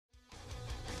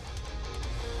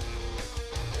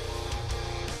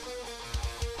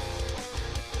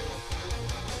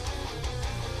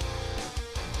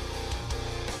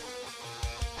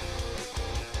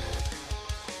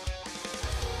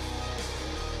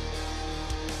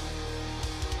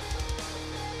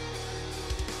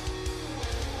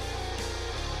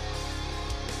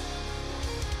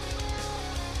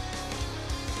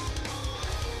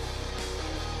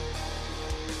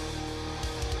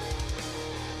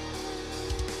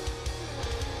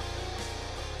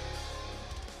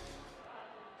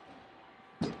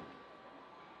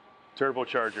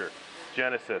turbocharger,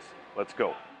 Genesis. Let's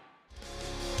go.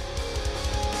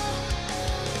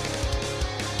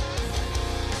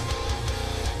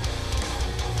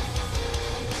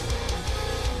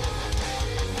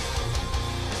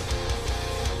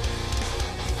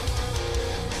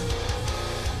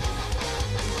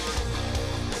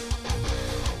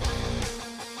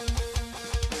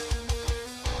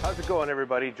 How's it going,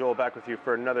 everybody? Joel back with you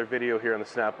for another video here on the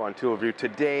Snap-on Tool Review.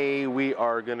 Today we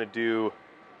are going to do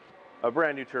a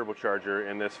brand new turbocharger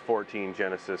in this 14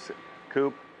 Genesis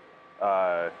Coupe.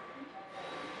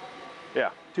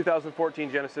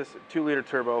 2014 Genesis 2-liter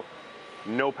turbo,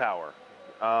 no power.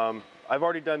 I've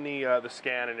already done the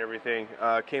scan and everything.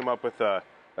 Came up with a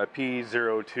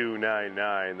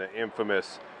P0299, the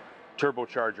infamous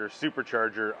turbocharger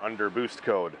supercharger under boost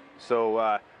code. So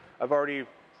I've already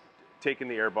taken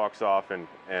the airbox off and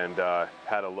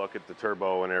had a look at the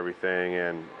turbo and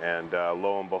everything, and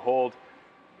lo and behold,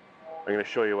 I'm going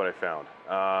to show you what I found.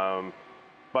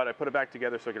 But I put it back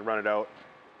together so I could run it out,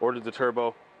 ordered the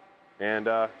turbo, and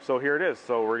so here it is.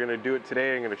 So we're going to do it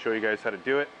today. I'm going to show you guys how to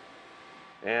do it,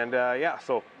 and yeah,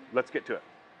 so let's get to it.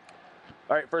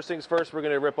 All right, first things first, we're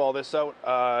going to rip all this out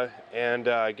and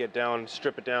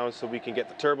strip it down so we can get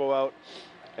the turbo out.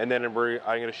 And then I'm going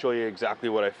to show you exactly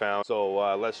what I found.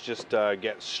 So let's just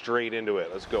get straight into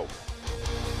it. Let's go.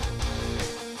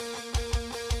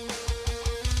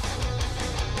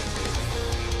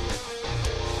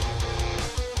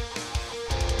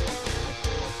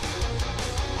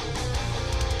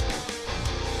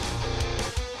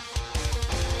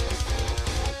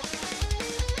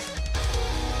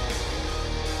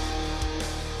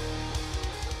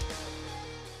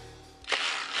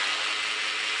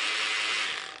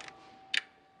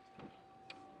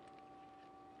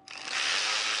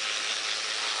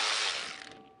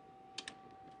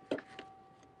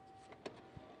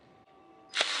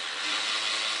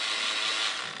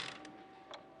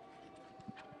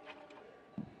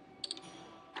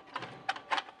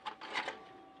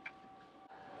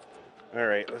 All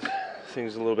right, this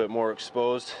thing's a little bit more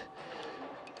exposed.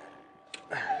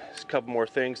 There's a couple more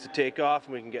things to take off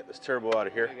and we can get this turbo out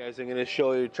of here. Hey guys, I'm gonna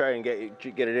show you, try and get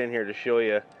it in here to show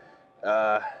you.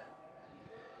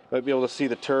 Might be able to see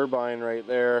the turbine right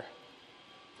there.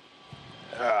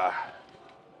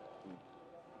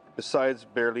 Besides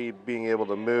barely being able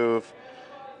to move,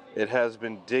 it has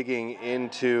been digging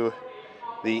into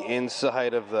the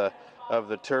inside of the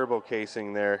turbo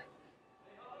casing there.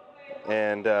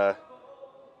 And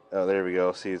oh, there we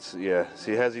go. See, see, it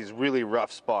has these really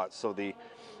rough spots. So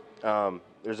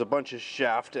there's a bunch of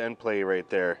shaft end play right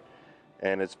there,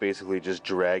 and it's basically just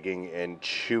dragging and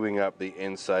chewing up the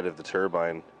inside of the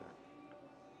turbine,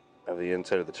 of the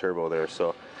inside of the turbo there.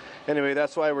 So anyway,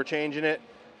 that's why we're changing it.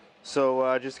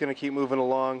 So just gonna keep moving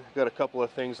along. Got a couple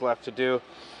of things left to do.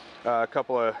 A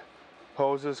couple of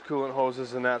hoses, coolant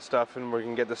hoses, and that stuff, and we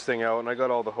can get this thing out. And I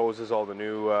got all the hoses, all the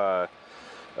new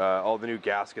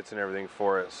gaskets and everything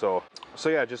for it. So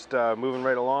yeah, just moving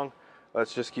right along.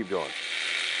 Let's just keep going.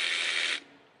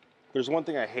 There's one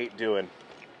thing I hate doing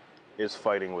is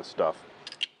fighting with stuff.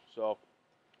 So let's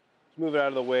move it out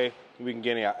of the way. We can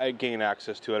gain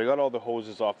access to it. I got all the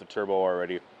hoses off the turbo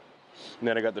already, and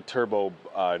then I got the turbo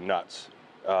nuts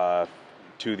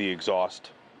to the exhaust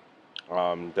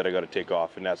that I got to take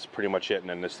off, and that's pretty much it. And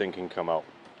then this thing can come out.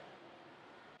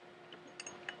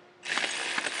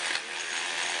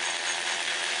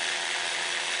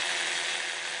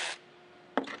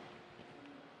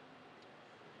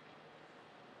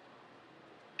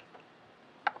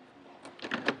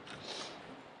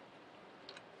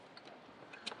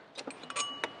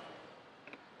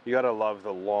 You gotta love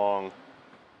the long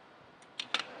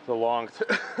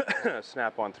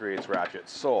Snap-on 3/8 ratchet.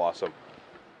 So awesome.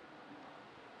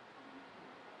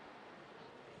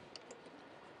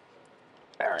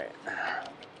 All right.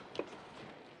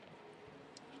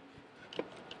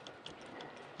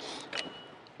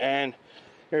 And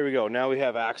here we go. Now we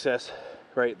have access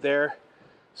right there.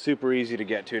 Super easy to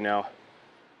get to now.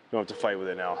 Don't have to fight with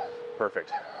it now.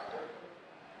 Perfect.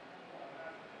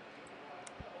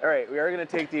 All right, we are going to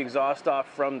take the exhaust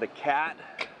off from the Cat.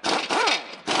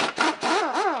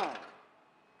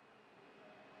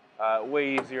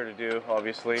 Way easier to do,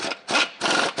 obviously. You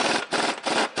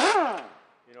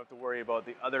don't have to worry about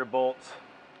the other bolts.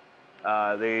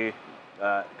 They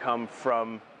come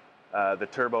from the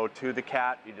turbo to the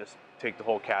Cat. You just take the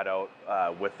whole Cat out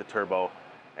with the turbo,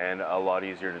 and a lot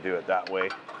easier to do it that way,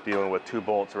 dealing with 2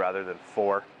 bolts rather than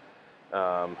 4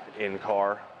 in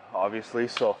car, obviously.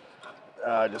 So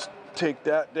just take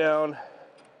that down,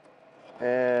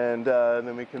 and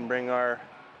then we can bring our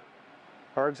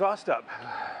exhaust up.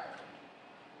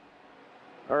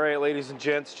 All right, ladies and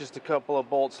gents, just a couple of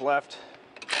bolts left.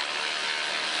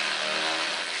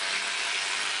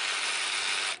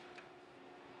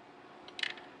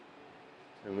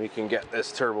 And we can get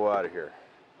this turbo out of here.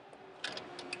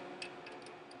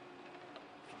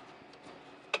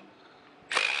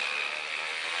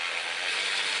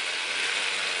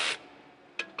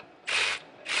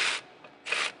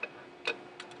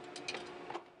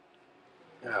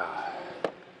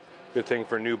 Good thing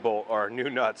for new bolt or new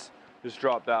nuts. Just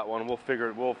drop that one.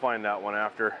 We'll find that one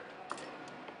after.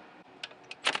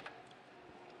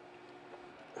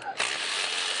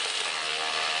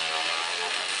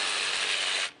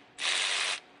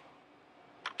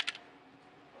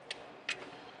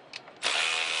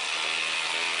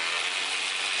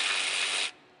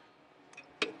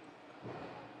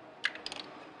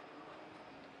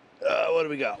 What do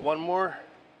we got? One more?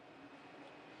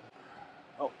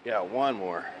 Oh, yeah, one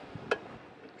more.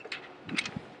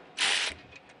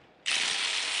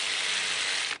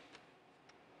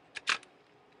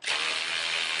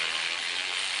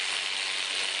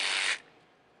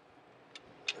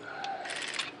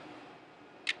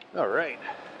 All right.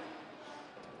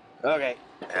 Okay.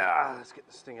 Let's get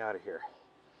this thing out of here.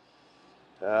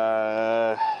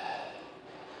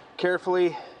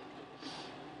 Carefully,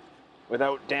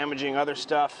 without damaging other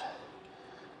stuff.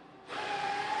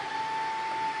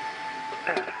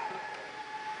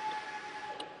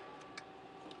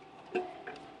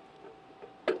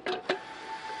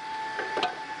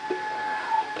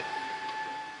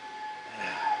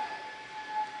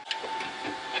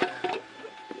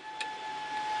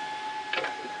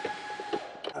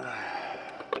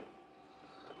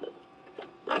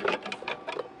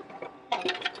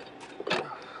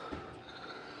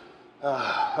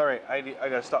 All right, I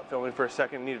gotta stop filming for a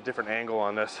second. Need a different angle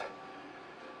on this.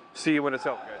 See you when it's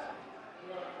out,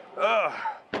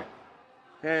 guys.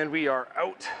 And we are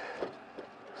out.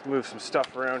 Let's move some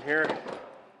stuff around here.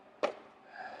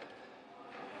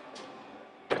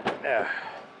 Yeah,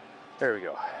 there we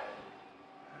go.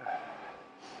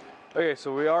 Okay,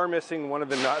 so we are missing one of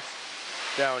the nuts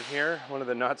down here. One of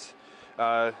the nuts,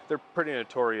 they're pretty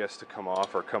notorious to come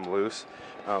off or come loose.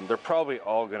 They're probably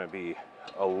all gonna be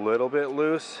a little bit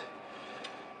loose.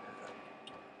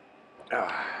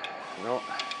 No.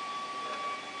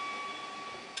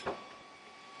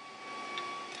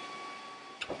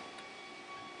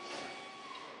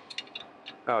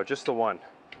 Oh, just the one.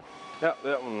 Yep,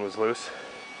 that one was loose.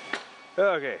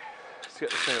 Okay, let's get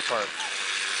this thing apart.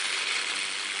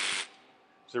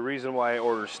 There's a reason why I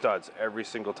order studs every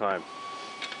single time.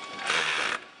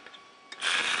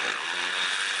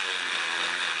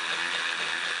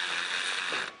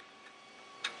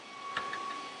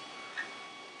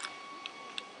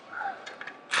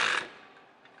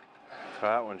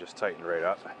 That one just tightened right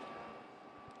up.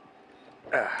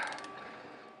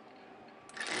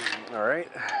 All right.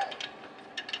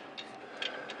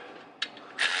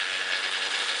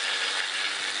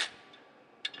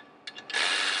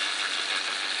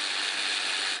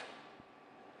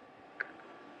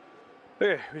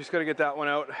 Okay, we just got to get that one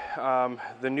out.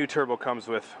 The new turbo comes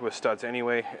with studs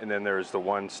anyway, and then there's the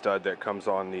one stud that comes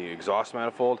on the exhaust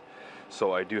manifold.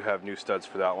 So I do have new studs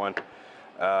for that one.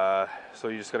 So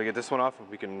you just got to get this one off, and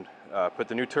we can put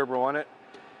the new turbo on it.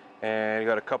 And you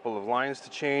got a couple of lines to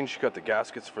change. You got the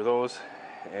gaskets for those,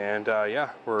 and yeah,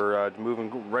 we're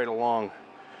moving right along,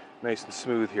 nice and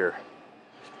smooth here.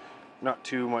 Not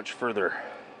too much further.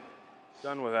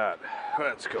 Done with that.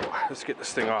 Let's go. Let's get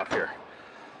this thing off here.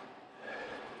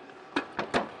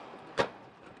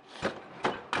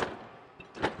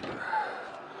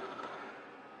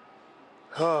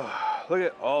 Oh, look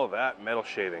at all that metal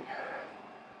shaving,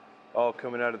 all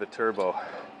coming out of the turbo.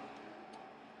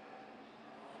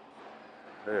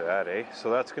 Look at that, eh? So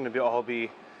that's going to all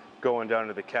be going down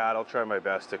to the cat. I'll try my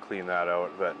best to clean that out,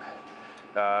 but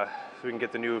so we can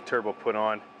get the new turbo put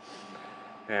on.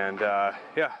 And yeah,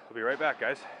 I'll be right back,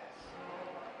 guys.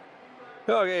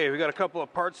 Okay, we got a couple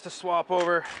of parts to swap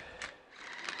over,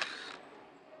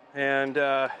 and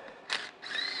so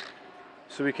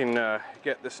we can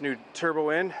get this new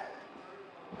turbo in.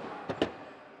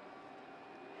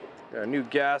 Got new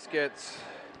gaskets,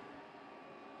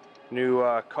 new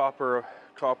copper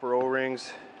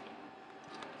O-rings,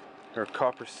 or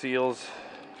copper seals.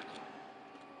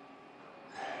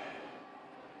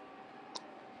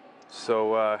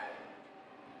 So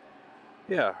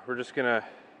yeah, we're just gonna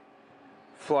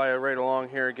fly right along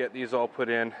here, get these all put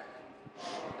in,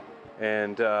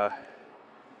 and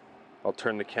I'll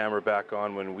turn the camera back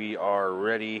on when we are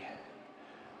ready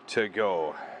to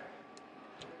go.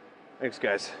 Thanks,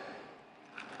 guys.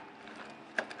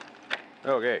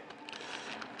 Okay.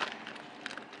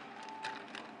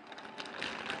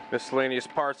 Miscellaneous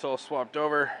parts all swapped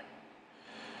over.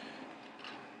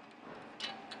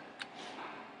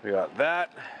 We got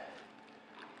that.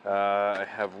 I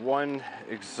have one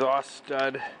exhaust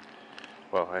stud.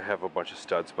 Well, I have a bunch of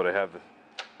studs, but I have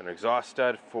an exhaust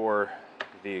stud for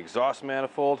the exhaust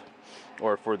manifold,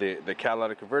 or for the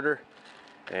catalytic converter.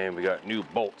 And we got new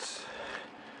bolts,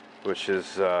 which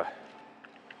is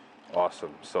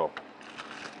awesome. So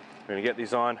I'm gonna get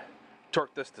these on,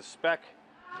 torque this to spec,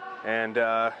 and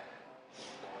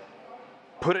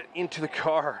put it into the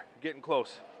car. Getting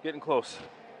close,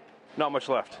 not much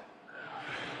left.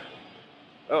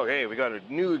 Okay, we got a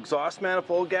new exhaust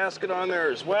manifold gasket on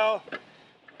there as well,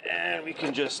 and we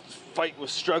can just fight with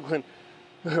struggle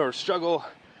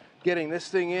getting this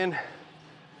thing in.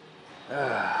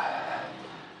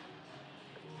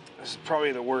 This is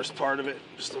probably the worst part of it,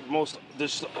 just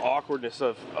the awkwardness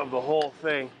of the whole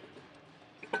thing.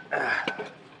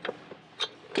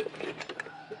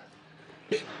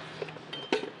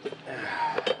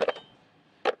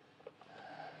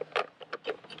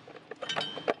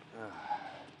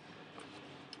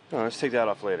 Oh, let's take that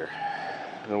off later.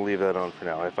 I'm gonna leave that on for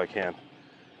now if I can.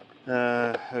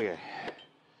 Okay.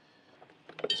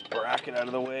 This bracket out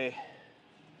of the way.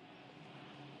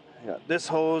 I got this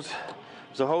hose.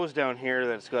 There's a hose down here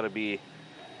that's got to be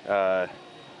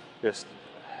just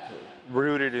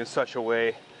routed in such a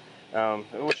way. I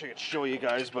wish I could show you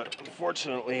guys, but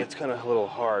unfortunately it's kind of a little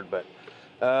hard. But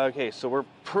okay, so we're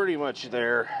pretty much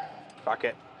there. Fuck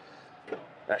it.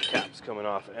 That cap's coming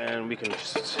off, and we can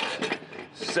just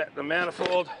set the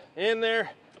manifold in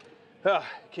there.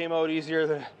 Came out easier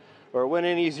than, or went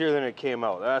in easier than it came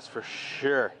out. That's for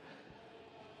sure.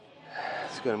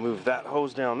 Just gonna move that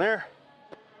hose down there,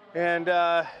 and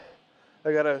I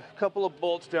got a couple of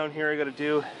bolts down here I got to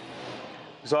do.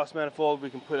 Exhaust manifold we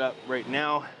can put up right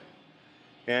now,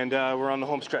 and we're on the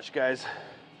home stretch, guys.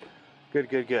 Good.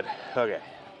 Okay.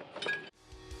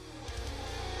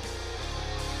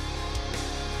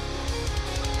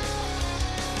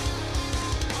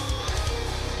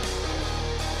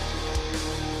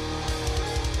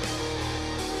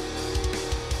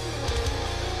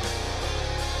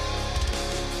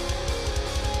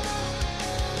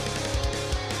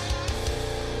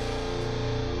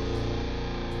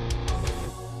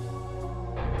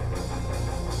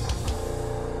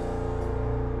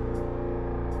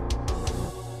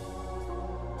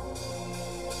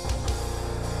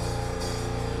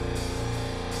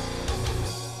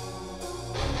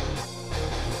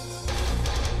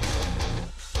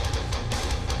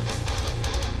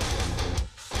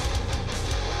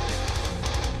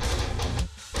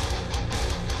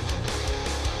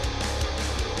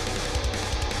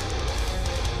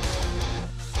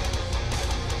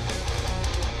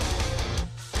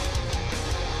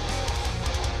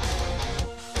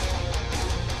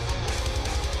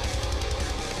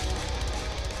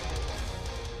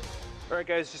 Alright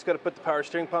guys, just got to put the power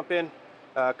steering pump in,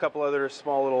 a couple other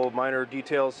small little minor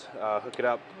details, hook it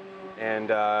up,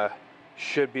 and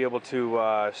should be able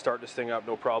to start this thing up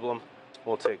no problem.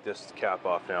 We'll take this cap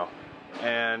off now.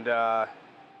 And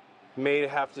may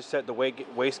have to set the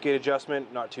wastegate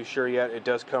adjustment, not too sure yet. It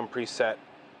does come preset,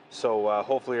 so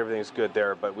hopefully everything's good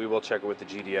there, but we will check it with the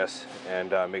GDS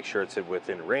and make sure it's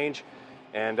within range,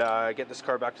 and get this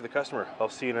car back to the customer. I'll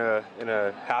see you in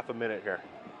a half a minute here.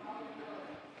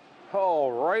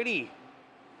 Alrighty,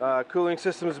 cooling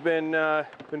system's been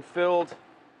filled.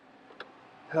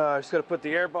 Just got to put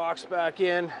the air box back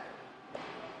in.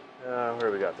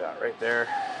 Where we got that? Right there.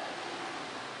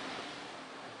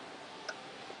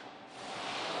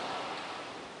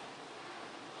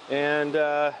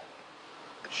 And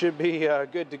should be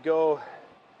good to go.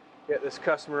 Get this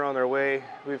customer on their way.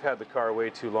 We've had the car way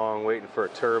too long waiting for a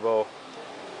turbo.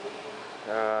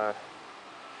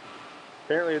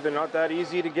 Apparently they're not that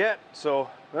easy to get, so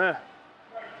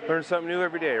learn something new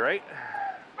every day, right?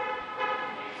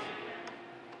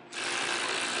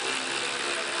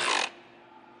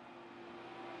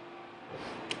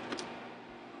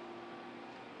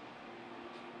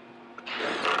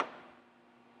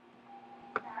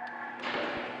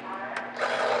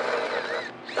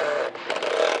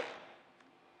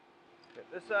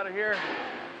 Get this out of here.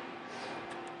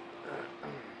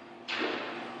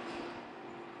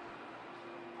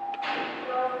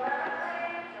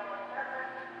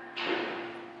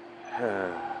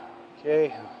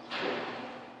 Okay.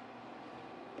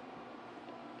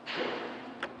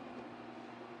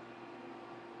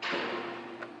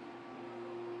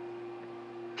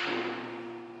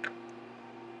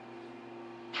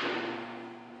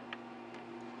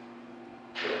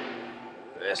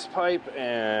 This pipe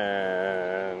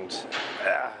and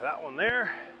that one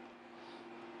there.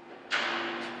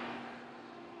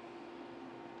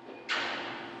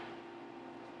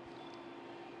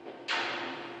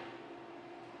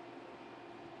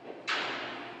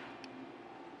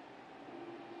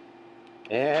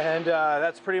 And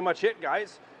that's pretty much it,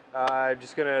 guys. I'm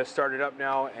just gonna start it up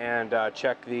now and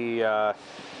check the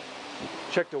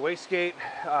wastegate,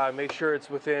 make sure it's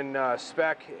within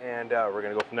spec, and we're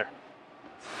gonna go from there.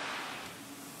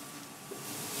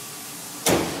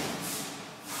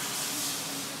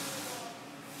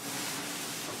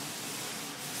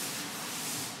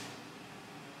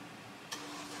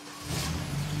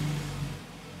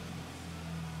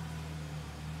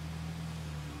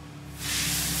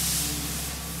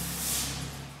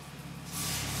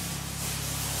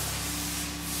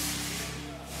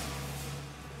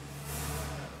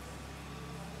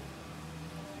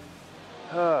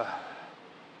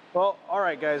 Well, all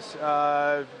right, guys.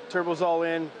 Turbo's all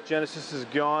in. Genesis is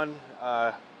gone.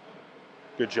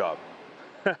 Good job.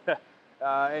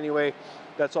 Anyway,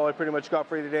 that's all I pretty much got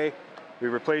for you today. We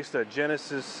replaced a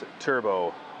Genesis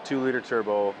turbo, 2-liter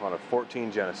turbo on a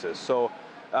 14 Genesis. So,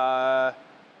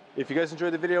 if you guys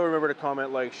enjoyed the video, remember to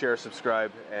comment, like, share,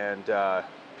 subscribe, and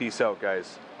peace out,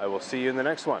 guys. I will see you in the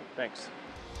next one. Thanks.